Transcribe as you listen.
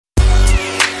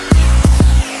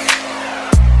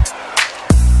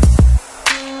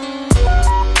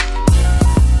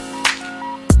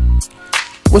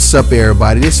What's up,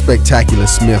 everybody? This is Spectacular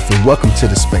Smith, and welcome to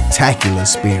the Spectacular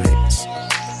Experience.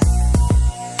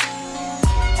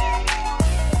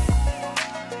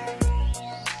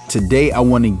 Today, I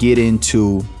want to get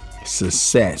into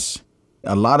success.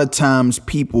 A lot of times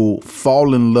people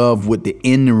fall in love with the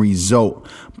end result,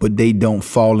 but they don't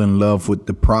fall in love with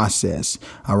the process.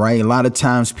 All right. A lot of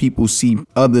times people see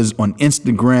others on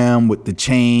Instagram with the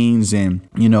chains, and,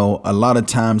 a lot of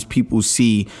times people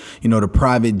see, the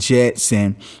private jets.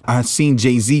 And I've seen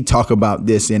Jay-Z talk about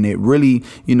this, and it really,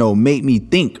 made me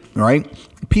think, right?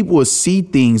 People will see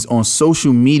things on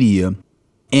social media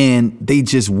and they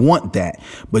just want that,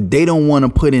 but they don't want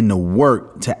to put in the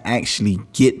work to actually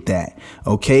get that.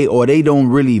 Okay. Or they don't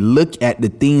really look at the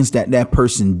things that that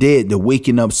person did, the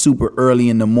waking up super early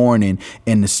in the morning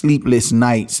and the sleepless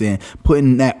nights and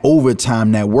putting that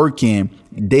overtime, that work in.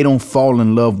 They don't fall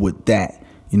in love with that.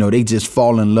 They just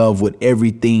fall in love with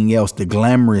everything else, the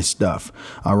glamorous stuff.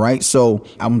 All right. So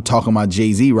I'm talking about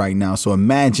Jay-Z right now. So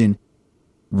imagine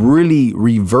really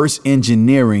reverse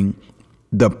engineering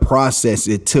the process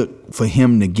it took for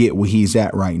him to get where he's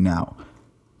at right now.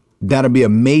 That'll be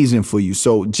amazing for you.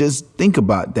 So just think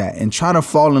about that and try to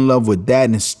fall in love with that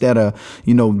instead of,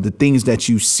 the things that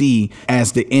you see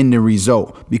as the end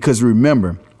result. Because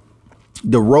remember,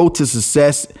 the road to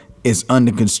success is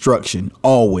under construction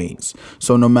always.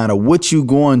 So no matter what you're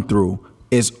going through,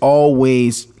 it's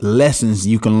always lessons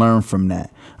you can learn from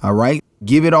that. All right.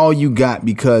 Give it all you got,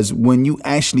 because when you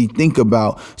actually think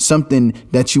about something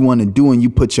that you want to do and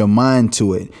you put your mind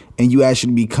to it and you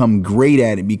actually become great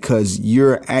at it, because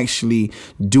you're actually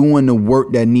doing the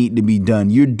work that need to be done.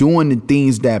 You're doing the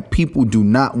things that people do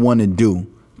not want to do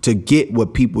to get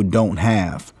what people don't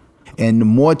have. And the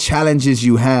more challenges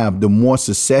you have, the more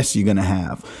success you're going to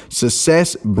have.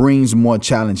 Success brings more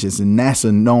challenges, and that's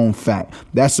a known fact.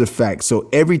 That's a fact. So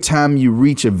every time you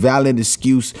reach a valid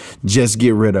excuse, just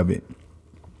get rid of it.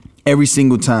 Every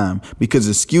single time, because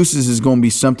excuses is going to be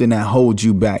something that holds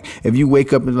you back. If you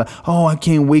wake up and like, oh, I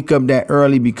can't wake up that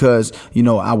early because,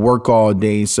 I work all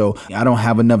day, so I don't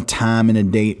have enough time in a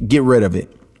day. Get rid of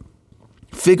it.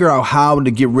 Figure out how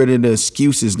to get rid of the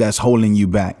excuses that's holding you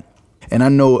back. And I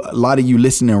know a lot of you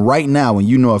listening right now, and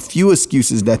you know a few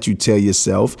excuses that you tell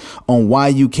yourself on why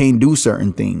you can't do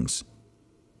certain things.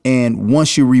 And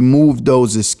once you remove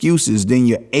those excuses, then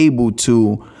you're able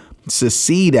to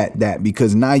succeed at that,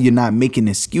 because now you're not making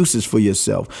excuses for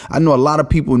yourself. I know a lot of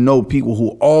people know people who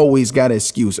always got an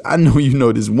excuse. I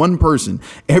know this one person,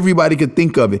 everybody could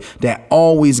think of it, that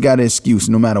always got an excuse.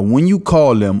 No matter when you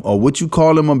call them or what you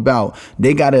call them about,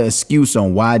 they got an excuse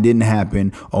on why it didn't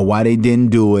happen or why they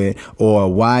didn't do it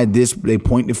or why they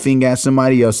point the finger at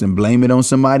somebody else and blame it on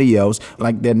somebody else,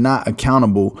 like they're not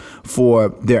accountable for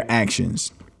their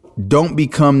actions. Don't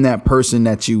become that person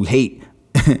that you hate.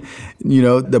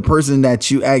 The person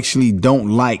that you actually don't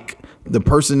like, the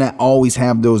person that always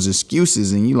have those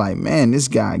excuses, and you like, man, this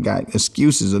guy got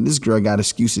excuses, or this girl got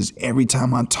excuses every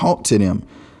time I talk to them.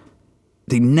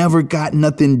 They never got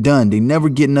nothing done. They never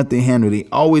get nothing handled. They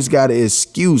always got an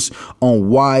excuse on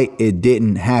why it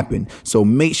didn't happen. So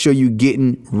make sure you're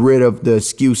getting rid of the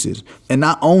excuses. And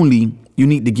not only you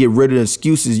need to get rid of the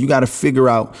excuses, you got to figure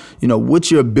out,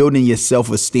 what you're building your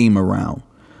self-esteem around.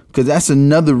 Because that's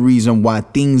another reason why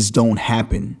things don't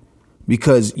happen,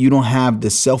 because you don't have the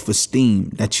self-esteem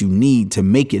that you need to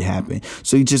make it happen.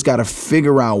 So you just got to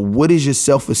figure out, what is your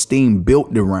self-esteem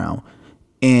built around,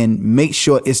 and make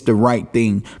sure it's the right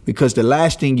thing, because the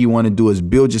last thing you want to do is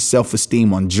build your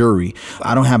self-esteem on jewelry.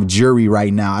 I don't have jewelry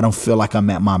right now. I don't feel like I'm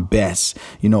at my best,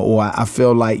 or I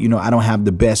feel like, I don't have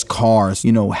the best cars,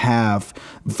 have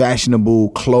fashionable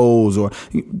clothes, or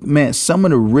man, some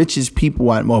of the richest people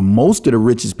most of the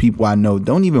richest people I know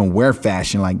don't even wear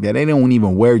fashion like that. They don't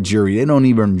even wear jewelry. They don't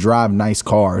even drive nice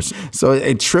cars. So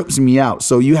it trips me out.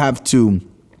 So you have to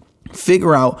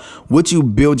figure out what you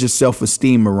build your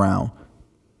self-esteem around.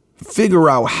 Figure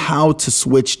out how to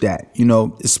switch that,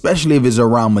 especially if it's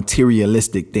around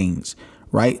materialistic things,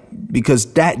 right?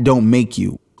 Because that don't make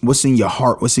you. What's in your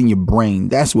heart, what's in your brain,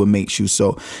 that's what makes you.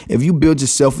 So if you build your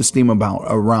self-esteem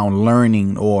around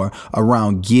learning or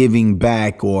around giving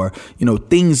back or,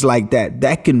 things like that,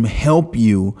 that can help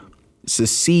you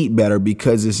succeed better,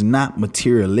 because it's not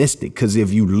materialistic. Because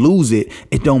if you lose it,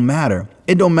 it don't matter.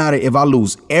 It don't matter if I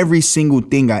lose every single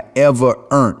thing I ever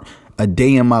earned a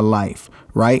day in my life.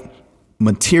 Right?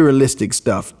 Materialistic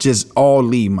stuff just all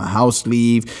leave. My house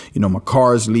leave, my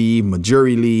cars leave, my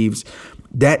jewelry leaves.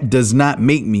 That does not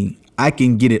make me. I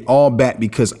can get it all back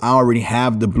because I already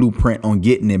have the blueprint on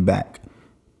getting it back.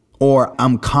 or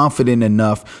I'm confident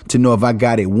enough to know if I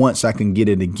got it once, I can get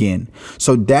it again.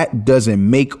 So that doesn't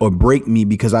make or break me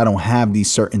because I don't have these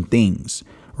certain things.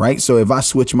 Right. So if I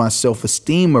switch my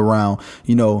self-esteem around,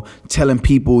 telling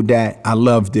people that I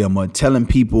love them or telling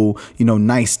people,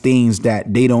 nice things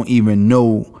that they don't even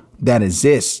know that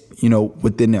exist,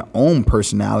 within their own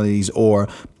personalities, or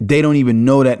they don't even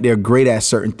know that they're great at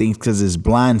certain things because it's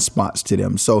blind spots to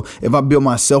them. So if I build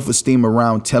my self-esteem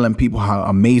around telling people how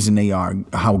amazing they are,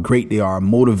 how great they are,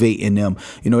 motivating them,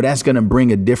 that's going to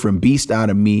bring a different beast out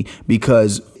of me,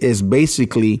 because it's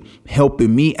basically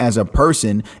helping me as a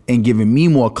person and giving me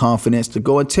more confidence to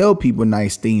go and tell people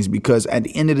nice things. Because at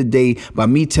the end of the day, by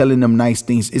me telling them nice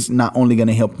things, it's not only going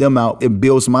to help them out, it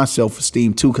builds my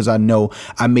self-esteem too, because I know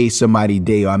I made somebody's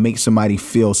day, or I make somebody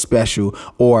feel special,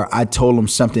 or I told them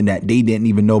something that they didn't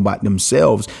even know about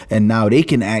themselves, and now they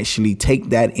can actually take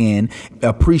that in,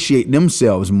 appreciate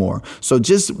themselves more. So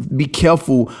just be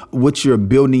careful what you're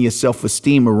building your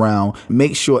self-esteem around.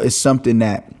 Make sure it's something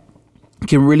that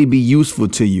can really be useful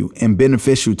to you and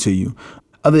beneficial to you.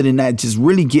 Other than that, just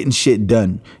really getting shit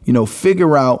done.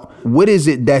 Figure out what is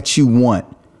it that you want,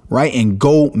 right? And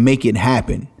go make it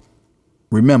happen.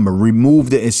 Remember, remove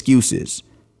the excuses.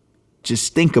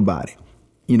 Just think about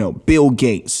it. Bill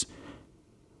Gates,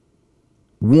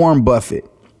 Warren Buffett,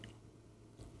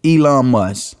 Elon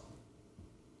Musk,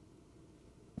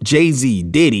 Jay-Z,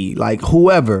 Diddy, like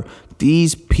whoever,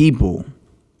 these people,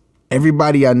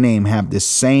 everybody I name have the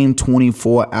same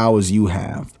 24 hours you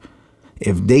have.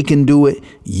 If they can do it,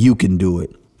 you can do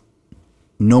it.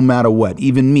 No matter what.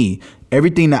 Even me,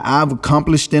 everything that I've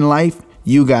accomplished in life,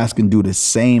 you guys can do the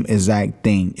same exact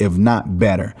thing, if not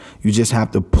better. You just have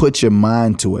to put your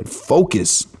mind to it.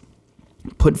 Focus.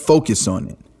 Put focus on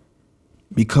it.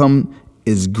 Become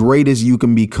as great as you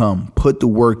can become. Put the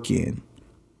work in.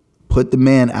 Put the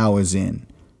man hours in.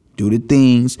 Do the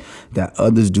things that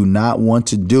others do not want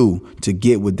to do to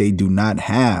get what they do not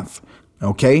have.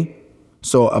 Okay?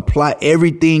 So apply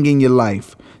everything in your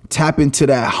life. Tap into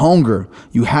that hunger.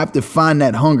 You have to find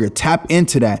that hunger. Tap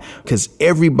into that, because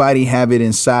everybody have it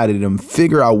inside of them.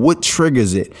 Figure out what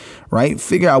triggers it, right?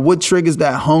 Figure out what triggers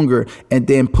that hunger and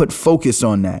then put focus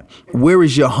on that. Where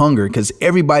is your hunger? Because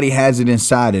everybody has it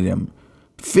inside of them.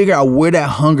 Figure out where that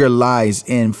hunger lies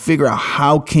and figure out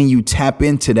how can you tap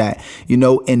into that,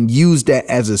 and use that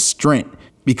as a strength,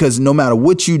 because no matter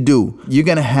what you do, you're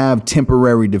going to have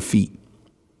temporary defeat.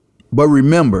 But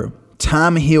remember,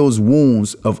 time heals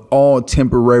wounds of all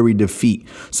temporary defeat.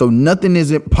 So nothing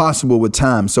is impossible with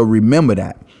time. So remember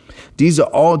that. These are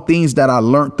all things that I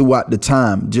learned throughout the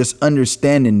time. Just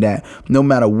understanding that no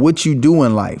matter what you do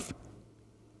in life,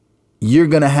 you're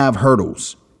going to have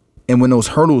hurdles. And when those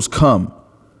hurdles come,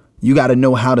 you got to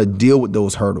know how to deal with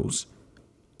those hurdles.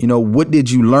 What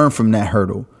did you learn from that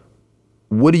hurdle?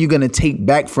 What are you going to take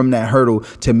back from that hurdle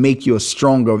to make you a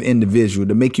stronger individual,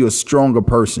 to make you a stronger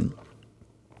person?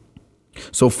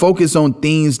 So focus on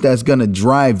things that's going to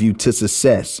drive you to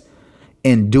success,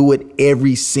 and do it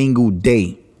every single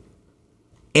day.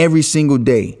 Every single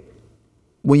day.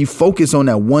 When you focus on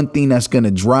that one thing that's going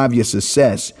to drive your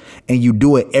success and you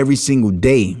do it every single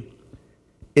day,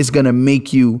 it's going to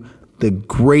make you the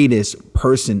greatest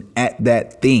person at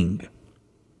that thing.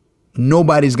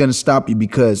 Nobody's going to stop you,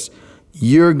 because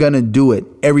you're going to do it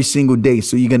every single day.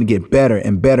 So you're going to get better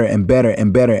and better and better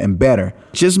and better and better.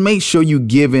 Just make sure you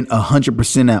give in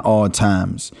 100% at all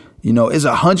times. It's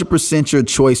 100% your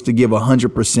choice to give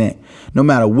 100%, no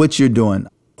matter what you're doing.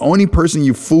 Only person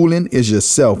you're fooling is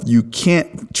yourself. You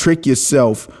can't trick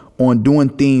yourself on doing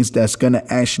things that's going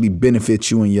to actually benefit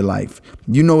you in your life.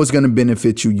 You know it's going to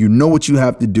benefit you. You know what you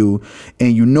have to do.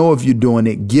 And if you're doing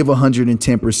it, give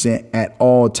 110% at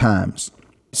all times.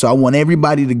 So I want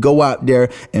everybody to go out there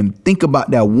and think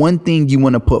about that one thing you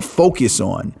want to put focus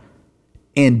on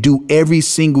and do every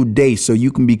single day so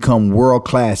you can become world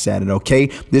class at it. OK,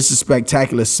 this is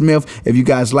Spectacular Smith. If you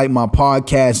guys like my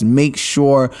podcast, make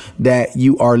sure that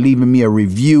you are leaving me a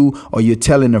review, or you're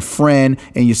telling a friend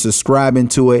and you're subscribing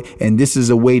to it. And this is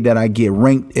a way that I get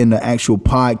ranked in the actual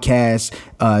podcast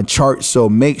chart. So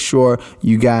make sure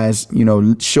you guys,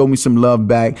 show me some love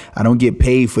back. I don't get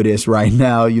paid for this right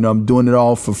now. I'm doing it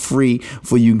all for free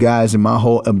for you guys. And my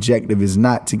whole objective is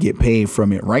not to get paid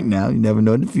from it right now. You never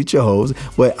know, the future holds.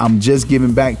 But I'm just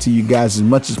giving back to you guys as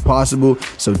much as possible.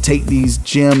 So take these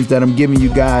gems that I'm giving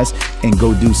you guys and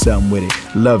go do something with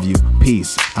it. Love you.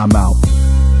 Peace. I'm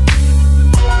out.